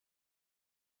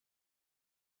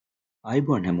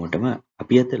අයිබෝන් හැමෝටම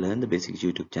අපි අද Learn the Basics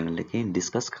YouTube channel එකෙන්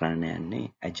ඩිස්කස් කරන්න යන්නේ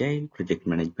Agile Project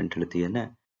Management වල තියෙන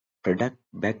Product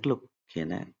Backlog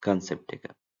කියන concept එක.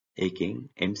 ඒකෙන්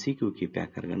MCQ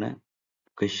කීපයක් අරගෙන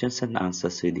questions and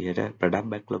answers විදිහට Product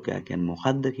Backlog එක කියන්නේ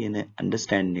මොකක්ද කියන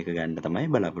understanding එක ගන්න තමයි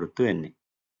බලාපොරොත්තු වෙන්නේ.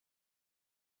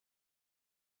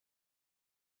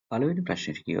 පළවෙනි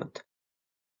ප්‍රශ්නෙට ගියොත්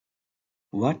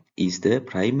What is the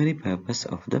primary purpose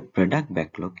of the Product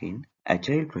Backlog in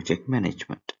Agile Project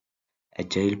Management?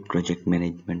 Agile Project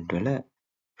Management වල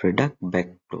Product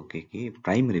Backlog එකේ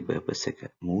primary purpose එක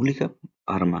මූලික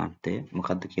පරමාර්ථය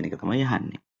මොකක්ද කියන එක තමයි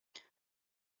අහන්නේ.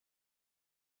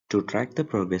 To track the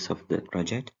progress of the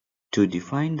project, to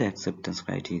define the acceptance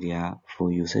criteria for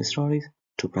user stories,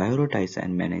 to prioritize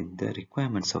and manage the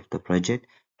requirements of the project,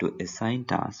 to assign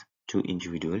tasks to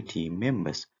individual team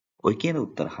members. ඔය කියන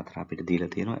උත්තර හතර අපිට දීලා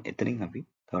තියෙනවා. එතනින් අපි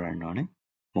තෝරන්න ඕනේ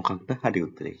මොකක්ද හරි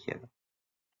උත්තරය කියලා.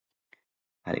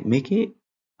 හරි. මේකේ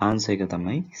answer එක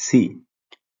තමයි C.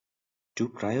 To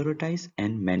prioritize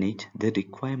and manage the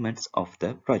requirements of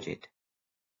the project.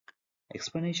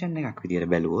 Explanation එකක්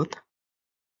විදියට බැලුවොත්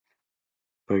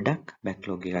product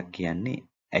backlog එකක් කියන්නේ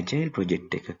agile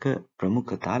project එකක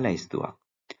ප්‍රමුඛතා ලැයිස්තුවක්.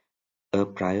 A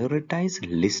prioritized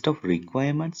list of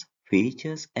requirements,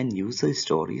 features and user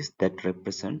stories that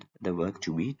represent the work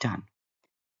to be done.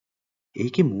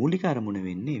 ඒකේ මූලික අරමුණ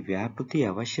වෙන්නේ ව්‍යාපෘති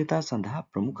අවශ්‍යතා සඳහා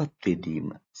ප්‍රමුඛත්වය දීම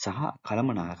සහ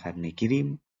කළමනාකරණය කිරීම.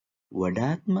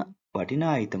 වඩාත්ම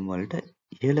වටිනා අයිටම් වලට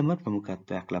ඉහළම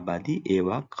ප්‍රමුඛත්වයක් ලබා දී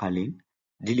ඒවා කලින්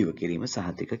ඩිලිවර් කිරීම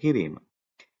සහතික කිරීම.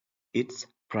 Its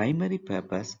primary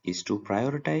purpose is to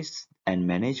prioritize and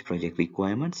manage project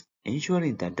requirements,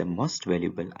 ensuring that the most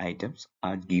valuable items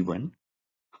are given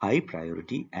high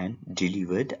priority and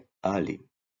delivered early.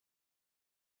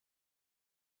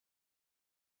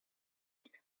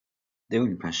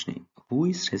 දෙවැනි ප්‍රශ්නේ. Who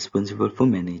is responsible for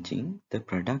managing the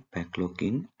product backlog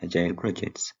in agile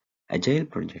projects? Agile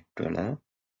project වල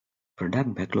product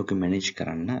backlog manage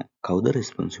කරන්න කවුද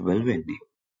responsible වෙන්නේ?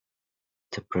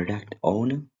 The product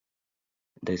owner,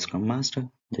 the scrum master,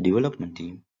 the development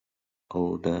team, or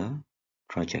the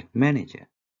project manager?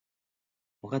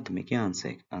 මොකක්ද මේකේ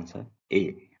answer? Answer A.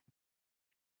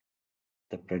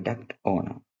 The product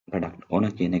owner. Product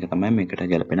owner කියන එක තමයි මේකට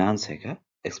ගැලපෙන answer එක.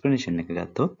 Explanation එක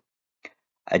ගත්තොත්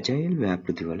Agile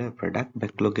ව්‍යාපෘතිවල product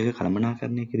backlog එක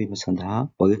කළමනාකරණය කිරීම සඳහා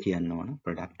වග කියන්න ඕන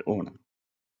product owner.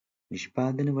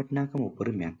 නිෂ්පාදන වටිනාකම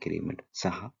උපරිමයක් කිරීමට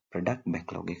සහ product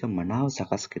backlog එක මනාව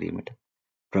සකස් කිරීමට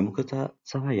ප්‍රමුඛතා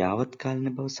සහ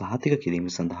යාවත්කාලින බව සහතික කිරීම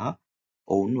සඳහා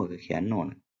ඔවුන් වග කියන්න ඕන.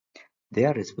 They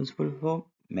are responsible for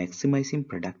maximizing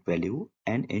product value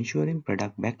and ensuring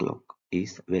product backlog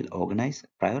is well organized,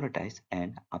 prioritized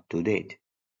and up to date.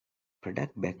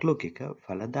 product backlog එක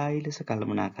ඵලදායී ලෙස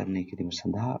කළමනාකරණය කිරීම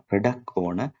සඳහා product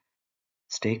owner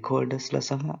stakeholdersලා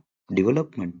සහ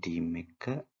development team එක්ක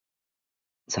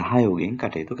සහයෝගයෙන්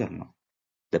කටයුතු කරනවා.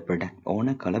 The product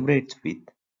owner collaborates with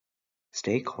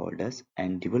stakeholders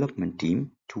and development team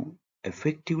to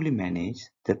effectively manage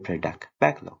the product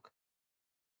backlog.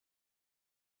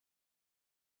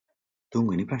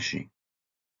 තුන්වෙනි ප්‍රශ්නේ.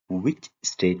 Which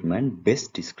statement best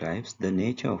describes the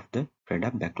nature of the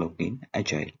product backlog in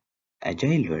Agile?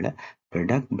 Agile වල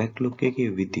product backlog එකේ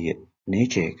විදිය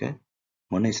nature එක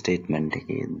මොන statement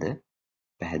එකේද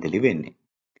පැහැදිලි වෙන්නේ?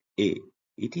 A.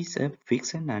 It is a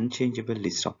fixed and unchangeable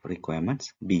list of requirements.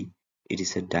 B. It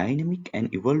is a dynamic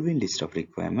and evolving list of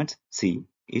requirements. C.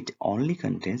 It only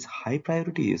contains high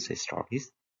priority user stories.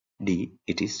 D.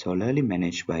 It is solely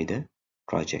managed by the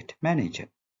project manager.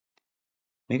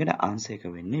 මේකට answer එක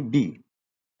වෙන්නේ B.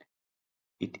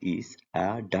 It is a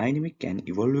dynamic and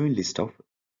evolving list of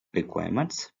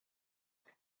requirements.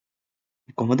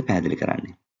 කොහොමද පැහැදිලි කරන්නේ?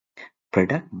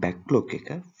 product backlog එක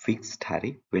fixed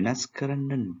හරි වෙනස්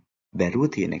කරන්න බැරුව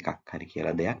තියෙන එකක් හරි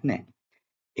කියලා දෙයක් නැහැ.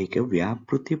 ඒක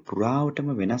ව්‍යාපෘති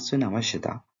පුරාවටම වෙනස් වෙන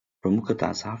අවශ්‍යතා,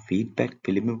 ප්‍රමුඛතා සහ ෆීඩ්බැක්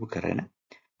පිළිබිඹු කරන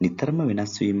නිතරම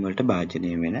වෙනස් වීම වලට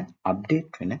භාජනය වෙන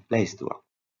අප්ඩේට් වෙන ලැයිස්තුවක්.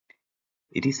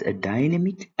 It is a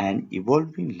dynamic and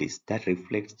evolving list that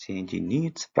reflects changing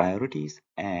needs, priorities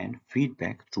and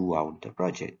feedback throughout the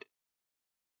project.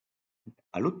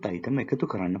 අලුත් අයිටම එකතු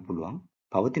කරන්න පුළුවන්,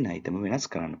 පවතින අයිටම වෙනස්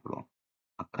කරන්න පුළුවන්.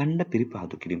 අඛණ්ඩ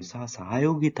පිරිපහදු කිරීම සහ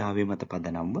සහයෝගීතාවය මත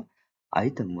පදනම්ව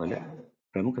අයිටම් වල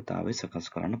ප්‍රමුඛතාවය සකස්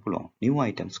කරන්න පුළුවන්. New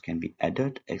items can be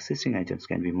added, existing items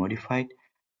can be modified,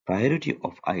 priority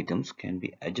of items can be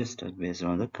adjusted based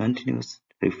on the continuous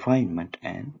refinement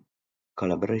and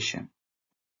collaboration.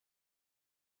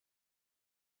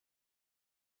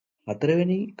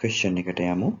 හතරවෙනි question එකට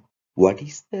යමු. What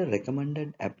is the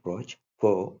recommended approach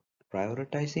for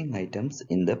prioritizing items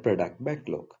in the product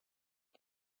backlog?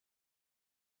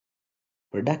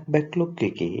 Product backlog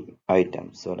එකේ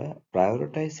items වල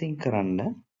prioritizing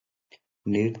කරන්න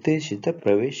නිර්දේශිත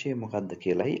ප්‍රවේශය මොකක්ද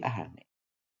කියලායි අහන්නේ.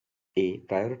 A.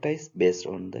 Prioritize based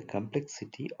on the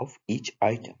complexity of each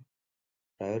item.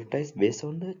 Prioritize based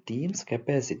on the team's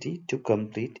capacity to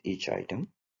complete each item.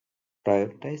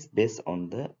 Prioritize based on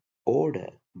the order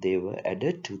they were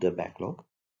added to the backlog.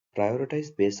 Prioritize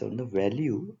based on the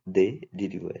value they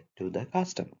deliver to the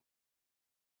customer.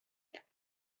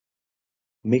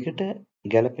 මේකට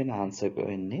ගැලපෙන answer එක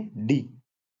වෙන්නේ D.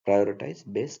 Prioritize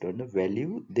based on the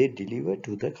value they deliver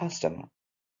to the customer.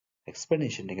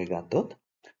 Explanation එක ගත්තොත්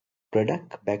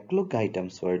product backlog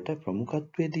items වලට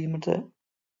ප්‍රමුඛත්වය දීමට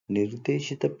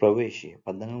නිර්දේශිත ප්‍රවේශය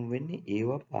පදනම් වෙන්නේ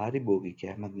ඒවා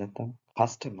පාරිභෝගිකයා එහෙමත් නැත්නම්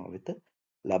customer වෙත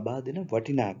ලබා දෙන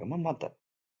වටිනාකම මත.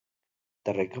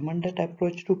 The recommended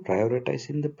approach to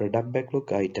prioritizing the product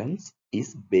backlog items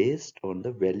is based on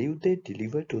the value they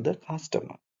deliver to the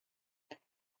customer.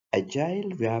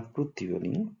 Agile ව්‍යාපෘති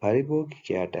වලින්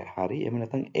පරිභෝගිකයාට හරි එහෙම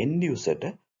නැත්නම් end user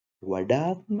ට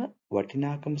වඩාත්ම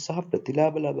වටිනාකම සහ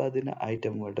ප්‍රතිලාභ ලබා දෙන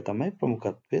item වලට තමයි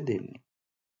ප්‍රමුඛත්වය දෙන්නේ.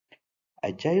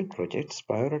 Agile projects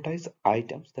prioritize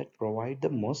items that provide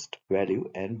the most value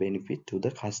and benefit to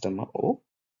the customer or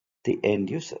the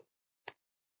end user.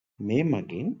 මේ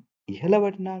මගින් ඉහළ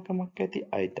වටිනාකමක් ඇති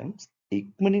items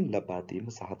ඉක්මනින් ලබා දීම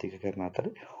සහතික කරන අතර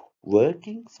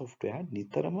working software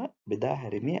නිතරම බෙදා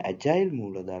හැරීමේ agile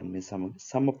මූලධර්මයේ සමග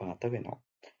සමපාත වෙනවා.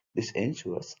 This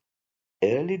ensures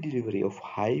early delivery of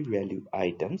high value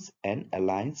items and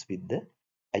aligns with the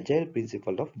agile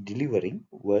principle of delivering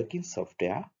working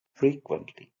software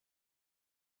frequently.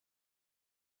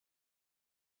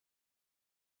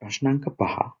 ප්‍රශ්නාංක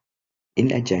 5. In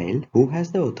Agile, who has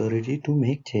the authority to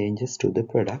make changes to the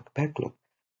product backlog?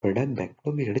 Product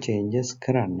backlog එකට changes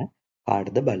කරන්න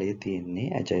කාටද බලය තියෙන්නේ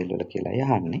Agile වල කියලා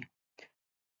යහන්නේ.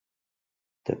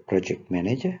 The project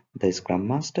manager, the scrum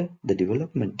master, the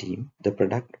development team, the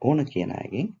product owner කියන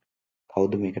අයගෙන්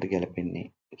කවුද මේකට ගැලපෙන්නේ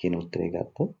කියන උත්තරය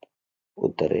ගත්තොත්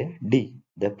උත්තරය D.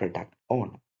 The product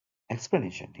owner.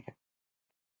 Explanation එක.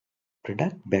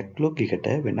 product backlog එකට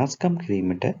වෙනස්කම්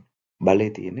කිරීමට බලය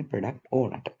තියෙන්නේ product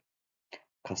ownerට.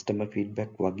 customer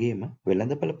feedback වගේම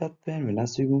වෙළඳපළ තත්ත්වයන්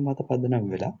වෙනස් වීම මත පදනම්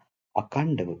වෙලා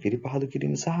අඛණ්ඩව පිරිපහදු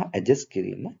කිරීම සහ adjust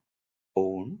කිරීම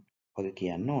own වගේ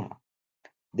කියන්න ඕන.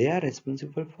 They are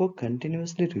responsible for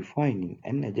continuously refining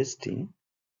and adjusting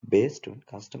based on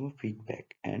customer feedback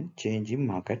and changing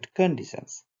market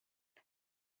conditions.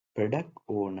 Product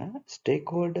owner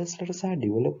stakeholders ලට සහ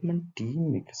development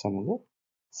team එක සමග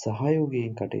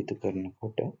සහයෝගයෙන් කටයුතු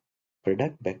කරනකොට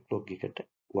product backlog එකට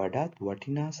වඩාත්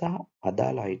වටිනා සහ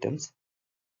අදාළ items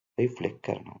reflect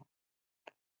කරනවා.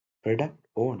 Product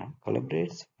owner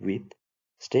collaborates with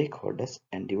stakeholders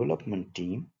and development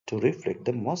team to reflect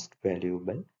the most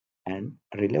valuable and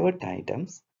relevant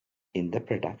items in the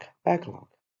product backlog.